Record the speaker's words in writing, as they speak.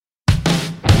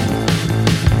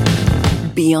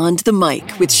Beyond the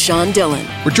Mic with Sean Dillon.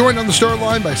 We're joined on the start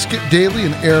line by Skip Daly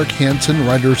and Eric Hansen,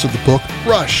 writers of the book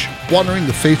Rush, Wandering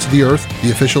the Fates of the Earth,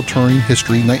 the official touring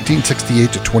history,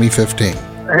 1968 to 2015.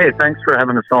 Hey, thanks for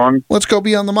having us on. Let's go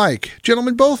beyond the mic.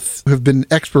 Gentlemen, both have been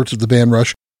experts of the band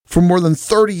Rush for more than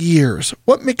 30 years.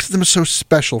 What makes them so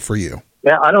special for you?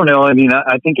 Yeah, I don't know. I mean,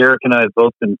 I think Eric and I have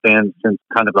both been fans since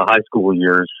kind of the high school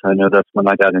years. I know that's when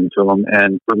I got into them.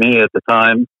 And for me at the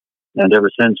time, and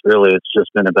ever since, really, it's just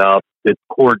been about the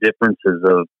core differences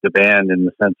of the band in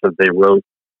the sense that they wrote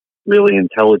really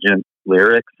intelligent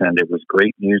lyrics and it was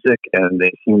great music and they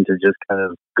seemed to just kind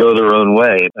of go their own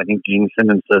way. I think Gene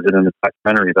Simmons says it in the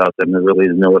documentary about them. There really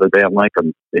is no other band like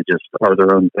them. They just are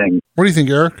their own thing. What do you think,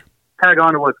 Eric? Tag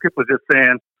on to what Skip was just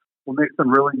saying. What makes them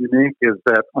really unique is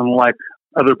that unlike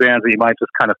other bands that you might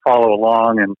just kind of follow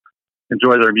along and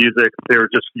enjoy their music, they're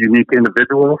just unique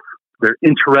individuals. They're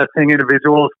interesting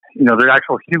individuals. You know, they're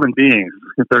actual human beings.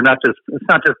 They're not just, it's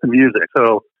not just the music.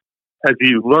 So as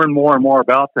you learn more and more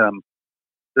about them,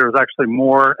 there's actually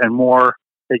more and more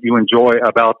that you enjoy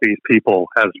about these people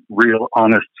as real,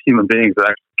 honest human beings that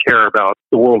actually care about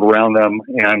the world around them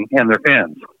and their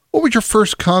fans. What was your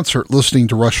first concert listening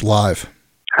to Rush live?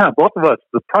 Both of us,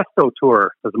 the Presto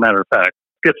Tour, as a matter of fact.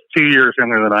 Skip's 2 years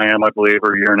younger than I am, I believe,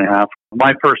 or a year and a half.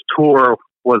 My first tour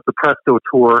was the Presto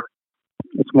Tour.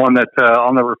 It's one that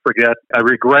I'll never forget. I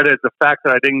regretted the fact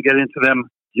that I didn't get into them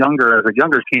as a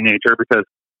younger teenager, because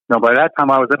by that time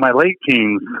I was in my late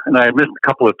teens and I had missed a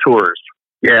couple of tours.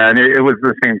 Yeah, and it was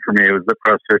the same for me. It was the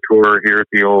Presto Tour here at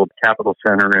the old Capitol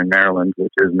Center in Maryland,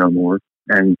 which is no more.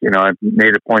 And, I've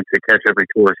made a point to catch every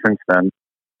tour since then.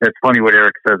 It's funny what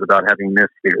Eric says about having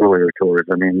missed the earlier tours.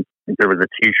 I mean, I think there was a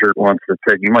T-shirt once that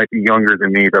said, "You might be younger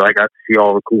than me, but I got to see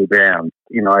all the cool bands."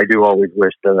 I do always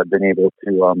wish that I'd been able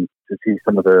to see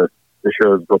some of the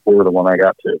shows before the one I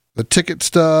got to. The ticket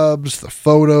stubs, the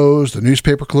photos, the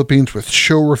newspaper clippings with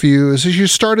show reviews. As you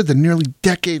started the nearly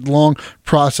decade-long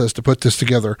process to put this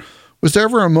together, was there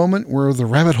ever a moment where the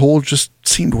rabbit hole just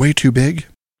seemed way too big?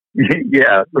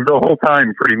 Yeah, the whole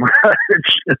time, pretty much.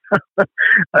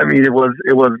 I mean, it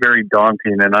was very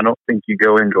daunting, and I don't think you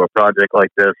go into a project like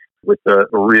this with a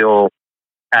real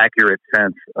accurate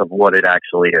sense of what it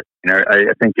actually is.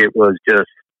 I think it was just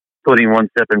putting one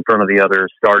step in front of the other,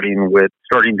 starting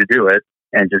to do it,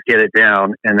 and just get it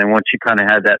down. And then once you kind of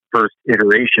had that first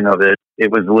iteration of it,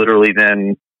 it was literally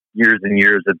then years and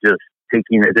years of just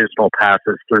taking additional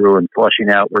passes through and flushing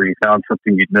out where you found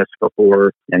something you'd missed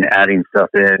before and adding stuff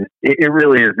in. It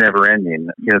really is never ending.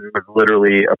 There was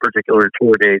literally a particular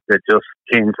tour date that just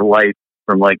came to light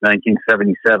from like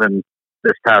 1977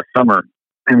 this past summer.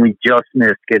 And we just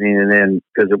missed getting it in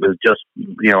because it was just,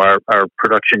 our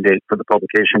production date for the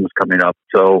publication was coming up.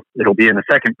 So it'll be in the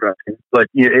second pressing, but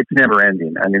it's never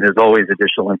ending. I mean, there's always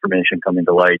additional information coming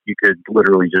to light. You could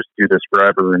literally just do this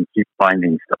forever and keep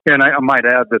finding stuff. And I might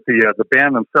add that the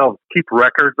band themselves keep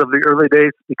records of the early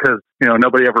days because,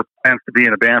 nobody ever plans to be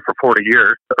in a band for 40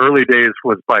 years. The early days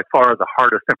was by far the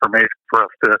hardest information for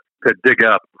us to dig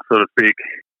up, so to speak.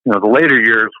 The later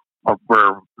years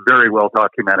were very well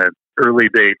documented. Early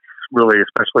dates, really,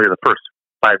 especially the first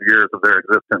 5 years of their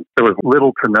existence, there was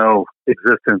little to no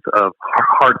existence of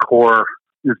hardcore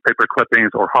newspaper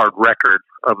clippings or hard records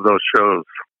of those shows.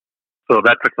 So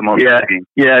that took the most digging.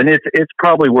 Yeah, and it's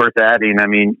probably worth adding. I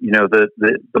mean,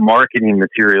 the marketing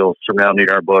materials surrounding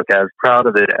our book, as proud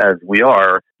of it as we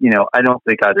are, I don't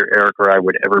think either Eric or I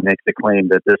would ever make the claim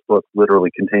that this book literally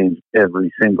contains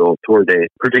every single tour date,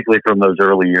 particularly from those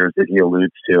early years that he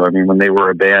alludes to. I mean, when they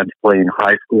were a band playing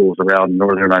high schools around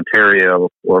Northern Ontario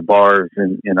or bars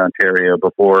in Ontario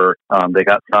before they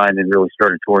got signed and really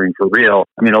started touring for real.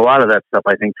 I mean, a lot of that stuff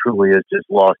I think truly is just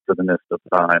lost to the mist of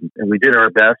time. And we did our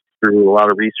best through a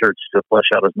lot of research to flesh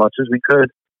out as much as we could.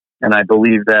 And I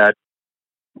believe that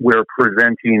we're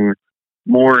presenting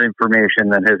more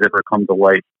information than has ever come to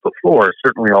light before,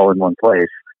 certainly all in one place.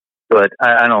 But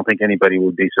I don't think anybody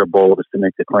would be so bold as to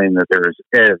make the claim that there is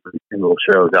every single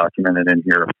show documented in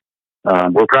here.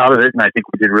 We're proud of it, and I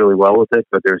think we did really well with it,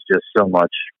 but there's just so much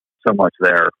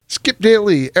there. Skip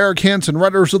Daly, Eric Hansen,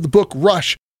 writers of the book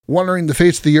Rush, Wandering the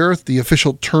Fates of the Earth, the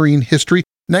official touring history,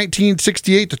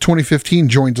 1968 to 2015,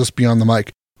 joins us beyond the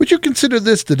mic. Would you consider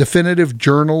this the definitive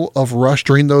journal of Rush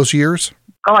during those years?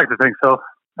 I like to think so.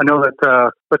 I know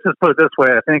that, let's just put it this way,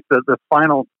 I think that the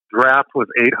final draft was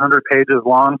 800 pages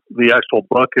long. The actual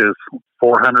book is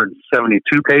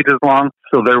 472 pages long.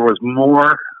 So there was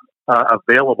more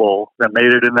available that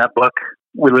made it in that book.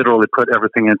 We literally put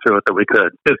everything into it that we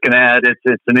could. Just going to add,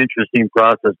 it's an interesting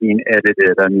process being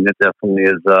edited. I mean, it definitely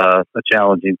is a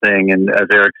challenging thing. And as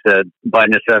Eric said, by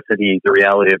necessity, the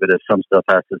reality of it is some stuff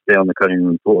has to stay on the cutting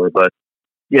room floor. But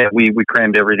yeah, we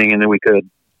crammed everything in that we could.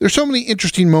 There's so many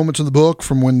interesting moments in the book,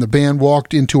 from when the band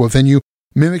walked into a venue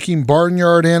mimicking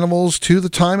barnyard animals to the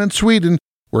time in Sweden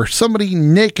where somebody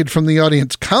naked from the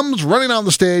audience comes running on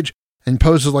the stage and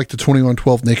poses like the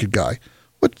 2112 naked guy.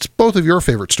 What's both of your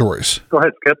favorite stories? Go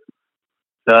ahead, Skip.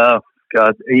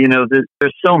 God,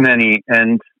 there's so many,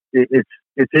 and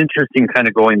it's interesting kind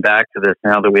of going back to this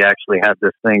now that we actually have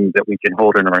this thing that we can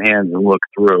hold in our hands and look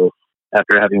through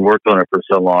after having worked on it for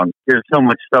so long. There's so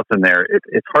much stuff in there.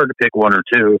 It's hard to pick one or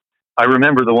two. I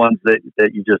remember the ones that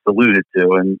you just alluded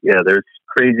to, and yeah, there's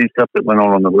crazy stuff that went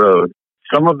on the road.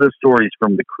 Some of the stories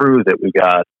from the crew that we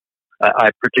got,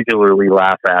 I particularly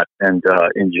laugh at and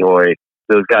enjoy.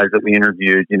 Those guys that we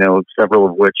interviewed, several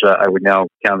of which I would now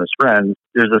count as friends.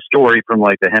 There's a story from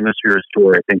like the Hemispheres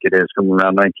tour, I think it is, from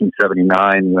around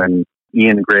 1979 when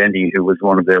Ian Grandy, who was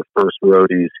one of their first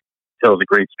roadies, tells a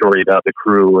great story about the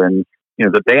crew. And,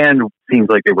 the band seems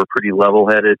like they were pretty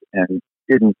level-headed and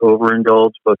didn't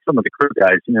overindulge, but some of the crew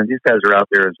guys, these guys are out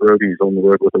there as roadies on the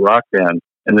road with a rock band.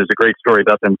 And there's a great story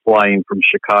about them flying from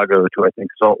Chicago to, I think,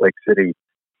 Salt Lake City,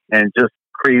 and just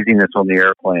craziness on the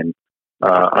airplane.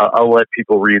 I'll let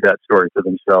people read that story for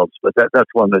themselves, but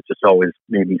that's one that just always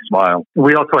made me smile.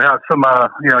 We also have some,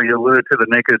 you alluded to the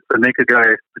naked guy.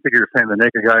 I think you were saying the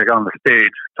naked guy on the stage,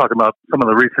 talking about some of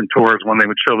the recent tours when they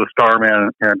would show the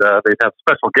Starman, and they'd have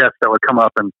special guests that would come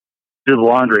up and do the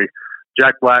laundry.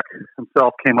 Jack Black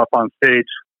himself came up on stage,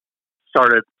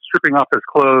 started stripping off his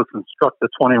clothes, and struck the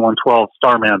 2112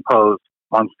 Starman pose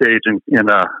on stage at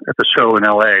the show in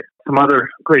L.A. Some other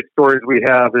great stories we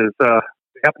have is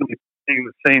we happen to be in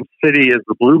the same city as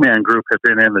the Blue Man Group had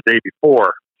been in the day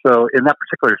before. So in that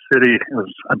particular city,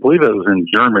 I believe it was in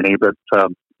Germany, but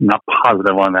not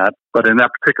positive on that. But in that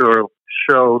particular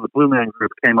show, the Blue Man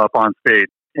Group came up on stage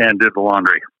and did the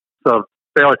laundry. So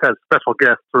they always had special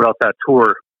guests throughout that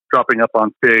tour dropping up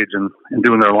on stage and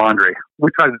doing their laundry. We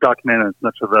tried to document as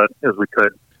much of that as we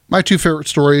could. My two favorite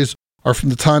stories are from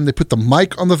the time they put the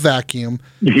mic on the vacuum.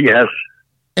 Yes.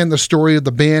 And the story of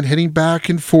the band heading back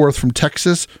and forth from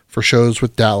Texas for shows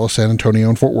with Dallas, San Antonio,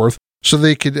 and Fort Worth so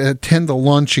they could attend the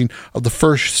launching of the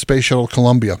first Space Shuttle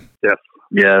Columbia.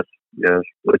 Yes.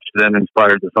 Which then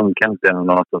inspired the song Countdown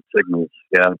off of Signals.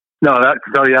 Yeah. No, that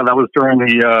was during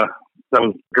the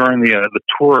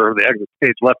tour, the Exit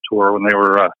Stage Left tour, when they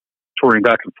were touring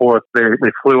back and forth. They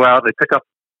flew out. They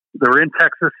were in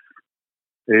Texas.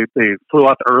 They flew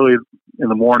out early in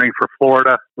the morning for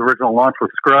Florida. The original launch was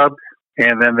Scrubs.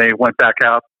 And then they went back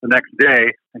out the next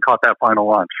day and caught that final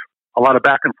launch. A lot of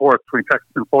back and forth between Texas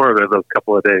and Florida those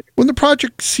couple of days. When the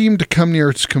project seemed to come near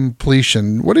its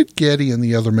completion, what did Geddy and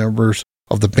the other members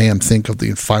of the band think of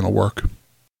the final work?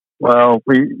 Well,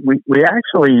 we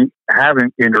actually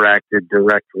haven't interacted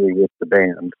directly with the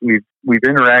band. We've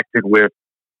interacted with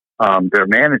their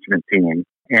management team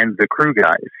and the crew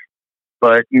guys.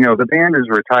 But, the band is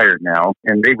retired now,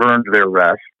 and they've earned their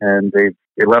rest, and they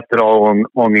left it all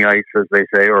on the ice, as they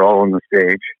say, or all on the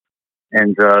stage.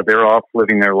 And they're off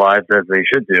living their lives as they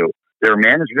should do. Their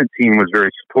management team was very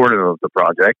supportive of the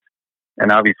project,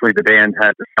 and obviously the band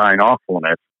had to sign off on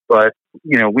it. But,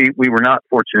 we were not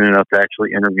fortunate enough to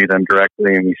actually interview them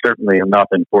directly, and we certainly have not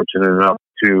been fortunate enough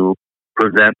to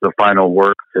present the final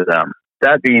work to them.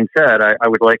 That being said, I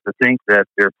would like to think that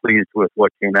they're pleased with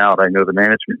what came out. I know the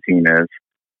management team is.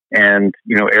 And,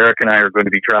 Eric and I are going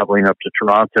to be traveling up to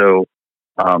Toronto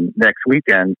next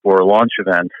weekend for a launch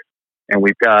event. And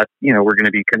we've got, we're going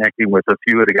to be connecting with a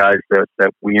few of the guys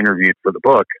that we interviewed for the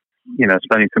book,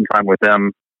 spending some time with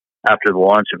them after the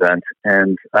launch event.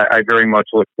 And I very much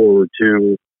look forward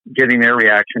to getting their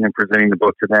reaction and presenting the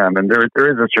book to them. And there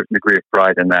is a certain degree of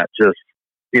pride in that, just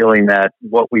feeling that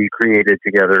what we created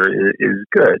together is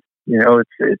good.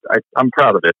 I'm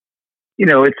proud of it.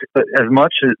 It's as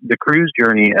much the crew's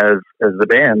journey as the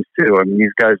band's too. I mean,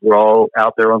 these guys were all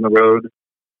out there on the road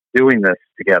doing this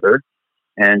together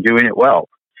and doing it well.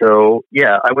 So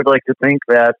yeah, I would like to think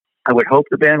that I would hope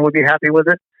the band would be happy with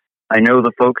it. I know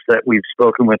the folks that we've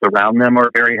spoken with around them are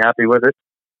very happy with it.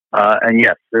 And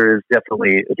yes, there is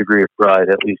definitely a degree of pride,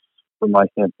 at least from my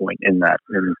standpoint, in that,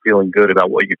 and feeling good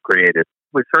about what you've created.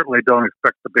 We certainly don't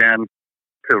expect the band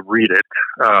to read it.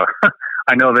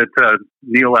 I know that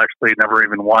Neil actually never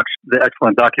even watched the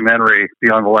excellent documentary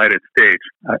Beyond the Lighted Stage.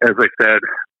 As I said,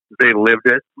 they lived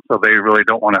it, so they really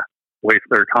don't want to waste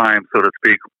their time, so to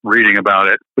speak, reading about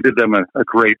it. We did them a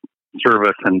great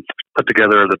service and put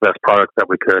together the best product that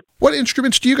we could. What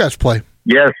instruments do you guys play?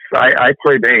 Yes, I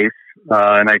play bass,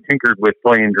 and I tinkered with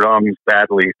playing drums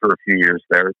badly for a few years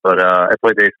there, but I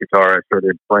play bass guitar. I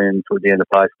started playing toward the end of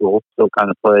high school, still kind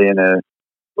of play in a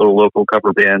little local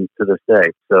cover band to this day.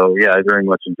 So yeah, I very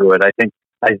much enjoy it. I think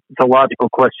It's a logical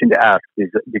question to ask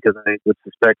because I would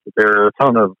suspect that there are a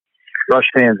ton of Rush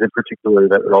fans in particular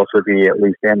that would also be at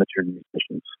least amateur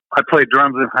musicians. I played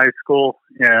drums in high school,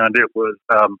 and it was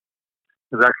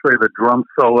actually the drum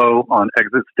solo on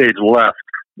Exit Stage Left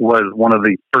was one of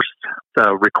the first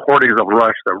recordings of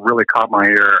Rush that really caught my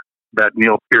ear, that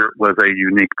Neil Peart was a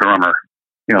unique drummer.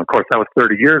 Of course, that was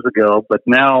 30 years ago, but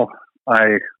now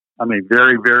I'm a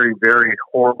very, very, very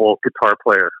horrible guitar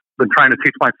player. Been trying to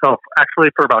teach myself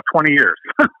actually for about 20 years.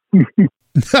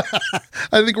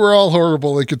 I think we're all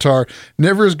horrible at guitar.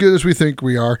 Never as good as we think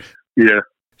we are. Yeah.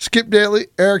 Skip Daly,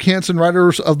 Eric Hansen,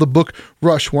 writers of the book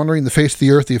Rush, Wandering the Face of the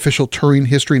Earth, the official touring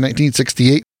history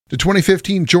 1968 to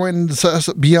 2015, joins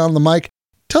us beyond the mic.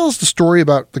 Tell us the story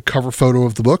about the cover photo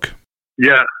of the book.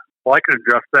 Yeah, well, I could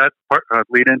address that part,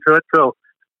 lead into it. So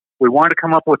we wanted to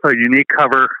come up with a unique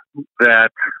cover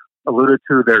that alluded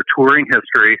to their touring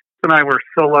history. And I were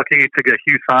so lucky to get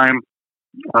Hugh Syme.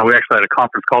 We actually had a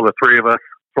conference call, the three of us,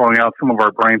 throwing out some of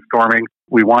our brainstorming.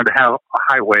 We wanted to have a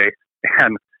highway,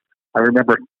 and I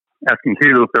remember asking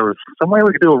Hugh if there was some way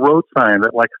we could do a road sign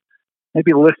that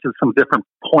maybe listed some different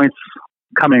points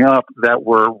coming up that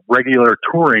were regular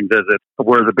touring visits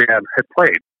where the band had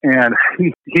played. And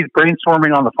he's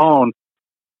brainstorming on the phone,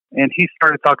 and he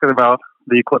started talking about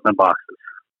the equipment boxes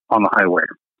on the highway.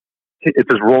 It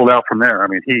just rolled out from there. I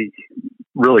mean,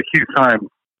 Hugh Syme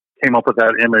came up with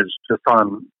that image just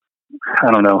on,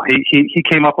 I don't know. He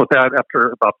came up with that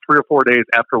after about 3 or 4 days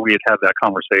after we had that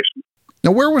conversation.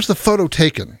 Now, where was the photo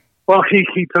taken? Well,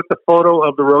 he took the photo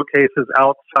of the road cases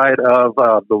outside of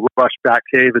the Rush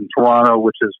Batcave in Toronto,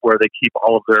 which is where they keep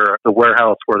the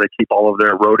warehouse where they keep all of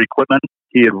their road equipment.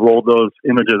 He had rolled those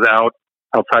images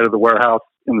outside of the warehouse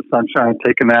in the sunshine,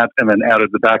 taken that, and then added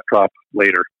the backdrop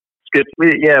later. Skip,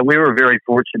 we were very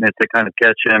fortunate to kind of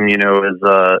catch him,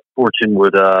 as fortune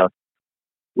would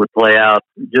play out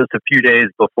just a few days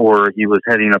before he was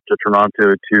heading up to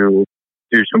Toronto to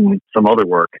do some other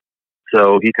work.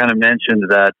 So he kind of mentioned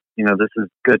that, this is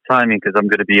good timing because I'm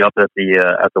going to be up at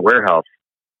the warehouse.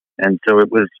 And so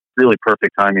it was really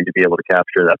perfect timing to be able to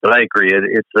capture that. But I agree,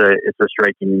 it's a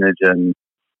striking image, and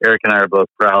Eric and I are both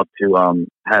proud to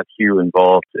have Hugh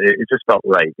involved. It just felt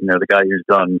right. The guy who's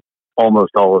done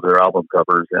almost all of their album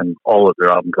covers and all of their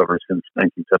album covers since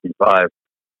 1975.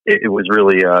 It was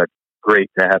really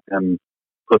great to have him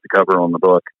put the cover on the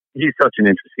book. He's such an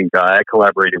interesting guy. I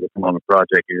collaborated with him on a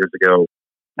project years ago,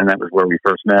 and that was where we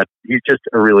first met. He's just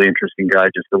a really interesting guy,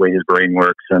 just the way his brain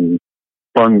works, and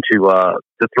fun to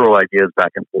throw ideas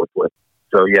back and forth with.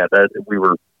 So yeah, we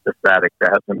were ecstatic to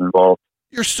have him involved.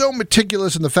 You're so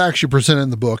meticulous in the facts you present in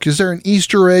the book. Is there an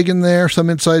Easter egg in there, some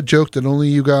inside joke that only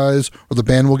you guys or the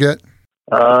band will get?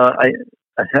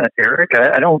 Eric,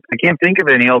 I can't think of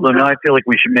any, although now I feel like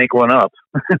we should make one up.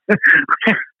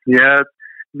 Yeah,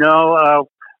 no,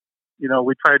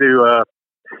 we try to,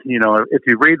 if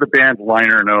you read the band's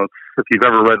liner notes, if you've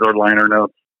ever read their liner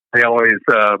notes, they always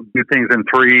do things in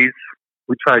threes.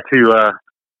 We try to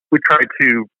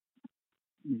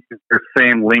use their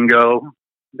same lingo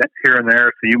here and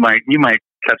there, so you might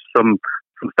catch some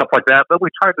stuff like that. But we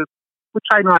try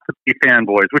not to be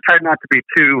fanboys. We try not to be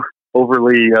too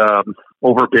overly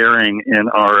overbearing in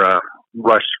our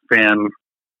Rush fan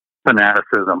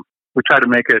fanaticism. We try to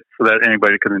make it so that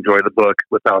anybody can enjoy the book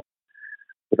without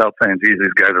saying, "Geez,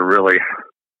 these guys are really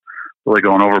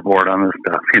going overboard on this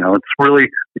stuff." It's really,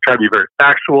 we try to be very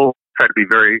factual, try to be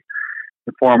very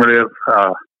informative,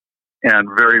 and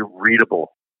very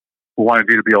readable. We wanted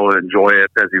you to be able to enjoy it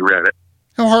as you read it.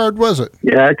 How hard was it?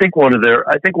 Yeah, I think one of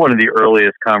the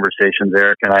earliest conversations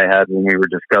Eric and I had when we were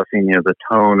discussing, the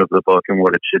tone of the book and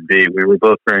what it should be, we were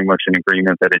both very much in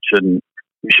agreement that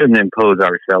we shouldn't impose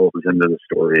ourselves into the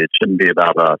story. It shouldn't be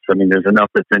about us. I mean, there's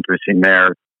enough that's interesting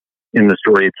there in the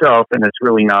story itself, and it's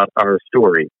really not our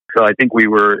story. So I think it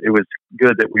was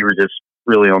good that we were just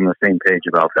really on the same page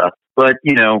about that. But,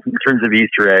 in terms of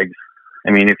Easter eggs, I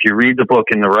mean, if you read the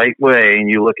book in the right way and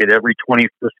you look at every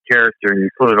 21st character and you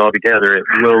put it all together, it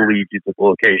will lead you to the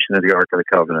location of the Ark of the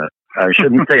Covenant. I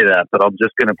shouldn't say that, but I'm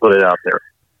just going to put it out there.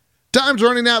 Time's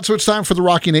running out, so it's time for the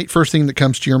Rocky Nate. First thing that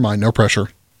comes to your mind, no pressure.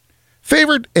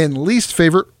 Favorite and least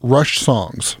favorite Rush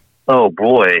songs? Oh,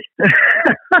 boy.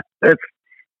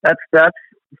 That's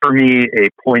for me a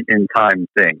point in time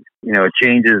thing. It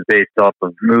changes based off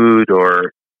of mood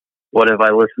or what have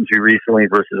I listened to recently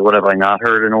versus what have I not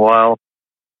heard in a while.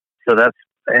 So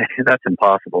that's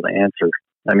impossible to answer.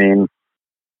 I mean,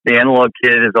 the Analog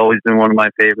Kid has always been one of my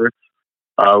favorites.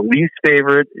 Least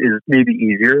favorite is maybe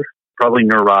easier. Probably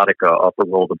Neurotica off of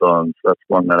Roll the Bones. That's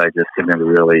one that I just could never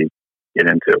really get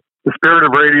into. The Spirit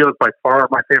of Radio is by far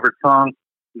my favorite song.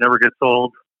 Never gets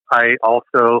old. I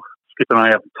also, Skip and I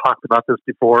have talked about this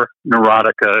before,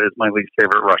 Neurotica is my least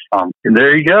favorite Rush song. And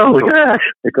there you go. Look at that.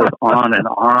 It goes on and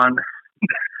on.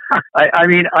 I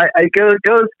mean, it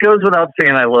goes without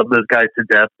saying I love those guys to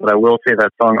death, but I will say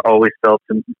that song always felt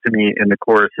to me in the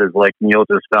choruses like Neil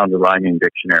just found a rhyming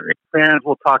dictionary. Fans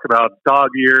will talk about Dog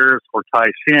Ears or Tai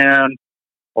Shan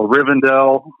or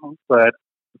Rivendell, but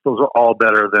those are all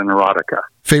better than Neurotica.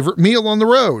 Favorite meal on the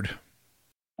road?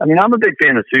 I mean, I'm a big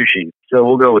fan of sushi, so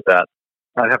we'll go with that.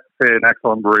 I'd have to say an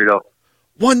excellent burrito.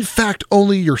 One fact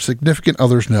only your significant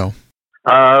others know.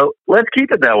 Let's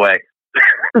keep it that way.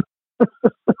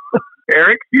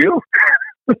 Eric, you?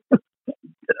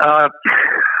 I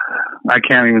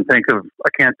can't think of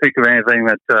anything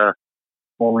that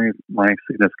only my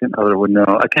significant other would know.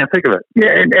 I can't think of it.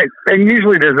 Yeah, and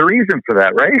usually there's a reason for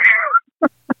that, right?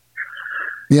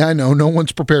 Yeah, I know. No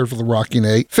one's prepared for the Rocking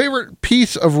 8. Favorite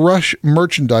piece of Rush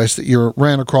merchandise that you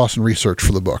ran across and researched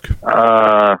for the book?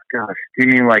 Gosh, do you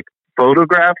mean like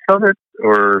photographs of it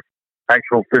or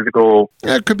actual physical?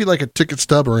 Yeah, it could be like a ticket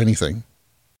stub or anything.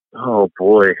 Oh,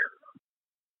 boy.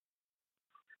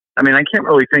 I mean, I can't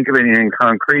really think of anything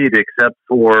concrete except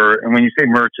for, and when you say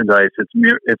merchandise,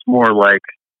 it's more like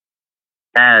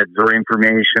ads or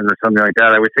information or something like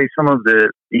that. I would say some of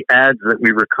the ads that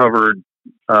we recovered,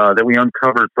 that we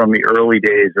uncovered from the early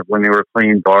days of when they were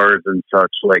playing bars and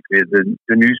such, like the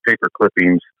newspaper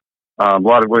clippings, a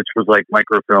lot of which was like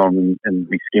microfilm and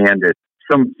we scanned it.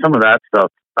 Some of that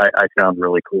stuff I found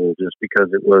really cool just because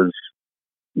it was,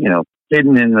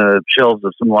 hidden in the shelves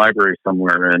of some library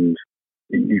somewhere, and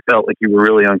you felt like you were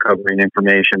really uncovering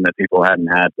information that people hadn't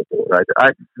had before.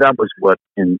 That was what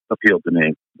appealed to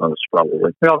me most,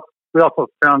 probably. We also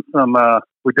found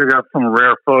we dug up some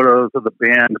rare photos of the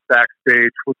band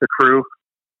backstage with the crew.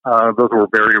 Those were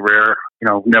very rare,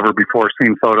 never before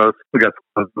seen photos. We got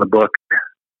some in the book.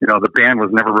 The band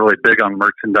was never really big on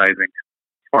merchandising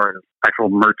as far as actual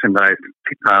merchandise,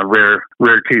 rare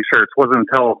T-shirts. Wasn't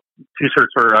until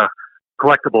T-shirts were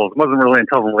collectibles. It wasn't really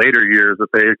until the later years that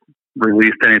they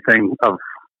released anything of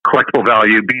collectible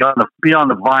value beyond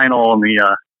the vinyl and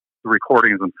the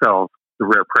recordings themselves, the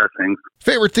rare pressings.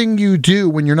 Favorite thing you do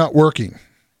when you're not working?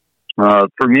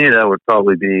 For me, that would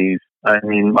probably be,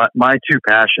 my two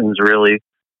passions really,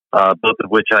 both of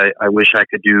which I wish I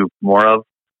could do more of.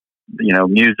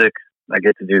 Music, I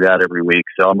get to do that every week,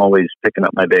 so I'm always picking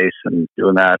up my bass and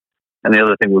doing that. And the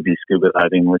other thing would be scuba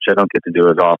diving, which I don't get to do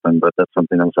as often, but that's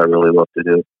something else I really love to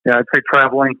do. Yeah, I'd say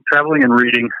traveling and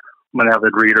reading. I'm an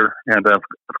avid reader, and of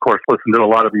course, listen to a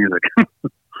lot of music.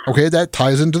 Okay, that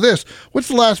ties into this. What's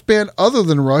the last band other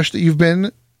than Rush that you've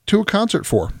been to a concert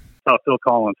for? Phil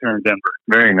Collins here in Denver.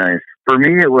 Very nice. For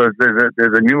me, it was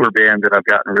there's a newer band that I've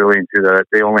gotten really into. That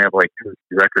they only have like 2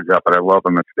 records up, but I love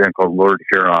them. It's a band called Lord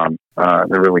Huron.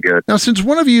 They're really good. Now, since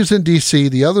one of you is in D.C.,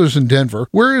 the other's in Denver,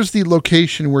 where is the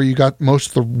location where you got most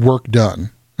of the work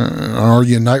done? Are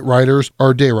you night riders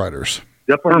or day riders?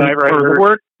 Definitely night riders.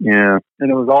 Work? Yeah.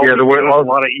 And it was all a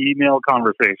lot of email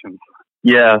conversations.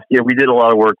 Yeah, we did a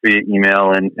lot of work via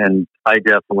email, and I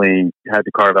definitely had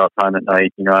to carve out time at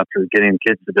night, after getting the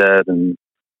kids to bed and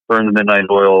burn the midnight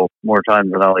oil more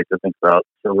times than I like to think about.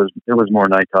 So it was more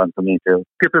nighttime for me too.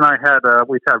 Skip and I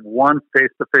we've had one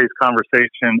face-to-face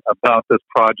conversation about this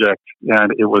project,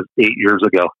 and it was 8 years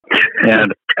ago.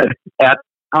 And at that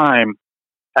time,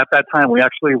 we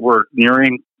actually were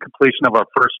nearing completion of our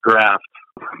first draft.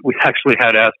 We actually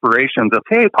had aspirations of,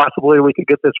 hey, possibly we could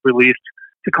get this released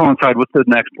to coincide with the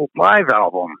next live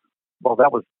album. Well,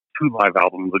 that was 2 live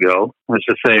albums ago. Let's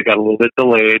just say it got a little bit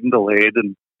delayed,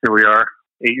 and here we are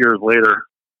 8 years later,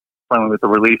 finally with the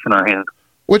release in our hands.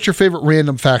 What's your favorite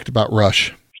random fact about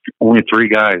Rush? Only 3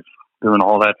 guys doing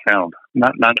all that sound.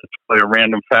 Not necessarily a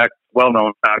random fact,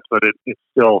 well-known fact, but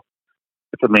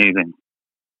it's amazing.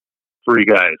 3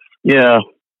 guys. Yeah,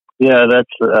 that's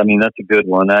a good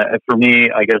one. For me,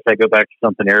 I guess I go back to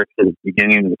something Eric said at the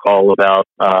beginning of the call about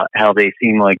how they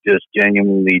seem like just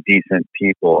genuinely decent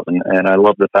people. And I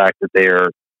love the fact that they are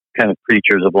kind of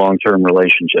creatures of long-term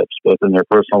relationships, both in their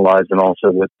personal lives and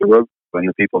also with the road and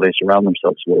the people they surround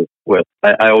themselves with.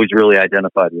 I always really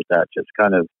identified with that. Just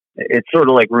kind of, it's sort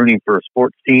of like rooting for a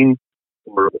sports team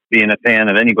or being a fan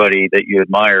of anybody that you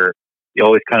admire. You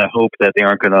always kind of hope that they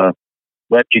aren't going to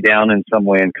let you down in some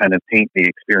way and kind of taint the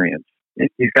experience.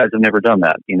 These guys have never done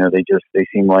that. They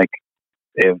seem like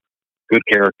they have good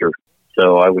character.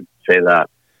 So I would say that.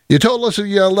 You told us that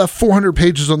you left 400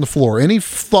 pages on the floor. Any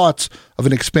thoughts of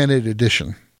an expanded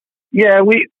edition? Yeah,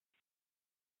 we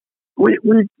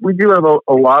We do have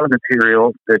a lot of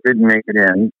material that didn't make it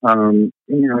in.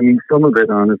 Some of it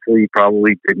honestly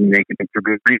probably didn't make it in for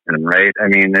good reason, right? I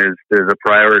mean, there's a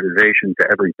prioritization to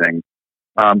everything.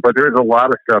 But there's a lot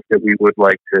of stuff that we would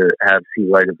like to have see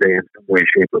light of day in some way,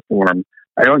 shape, or form.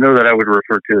 I don't know that I would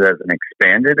refer to it as an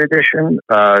expanded edition,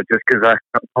 just because I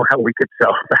don't know how we could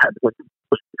sell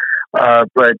that.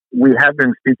 But we have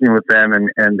been speaking with them,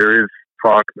 and there is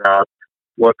talk about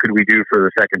what could we do for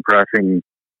the second pressing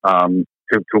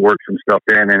to work some stuff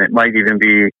in. And it might even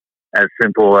be as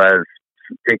simple as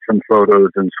take some photos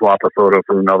and swap a photo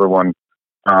for another one,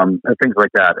 and things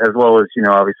like that, as well as,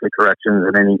 obviously corrections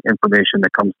and any information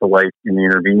that comes to light in the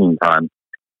intervening time.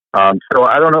 So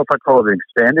I don't know if I'd call it an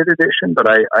expanded edition, but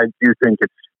I do think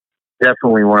it's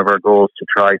definitely one of our goals to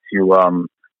try to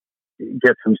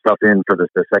get some stuff in for the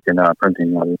second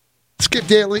printing level. Skip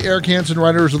Daly, Eric Hansen,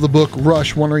 writers of the book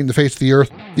Rush, Wandering the Face of the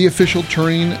Earth, the official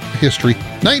Turing history,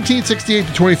 1968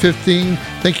 to 2015.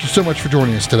 Thank you so much for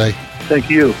joining us today. Thank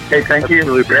you. Hey, thank you.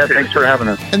 Really appreciate it. Thanks for having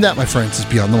us. And that, my friends, is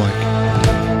Beyond the Mic.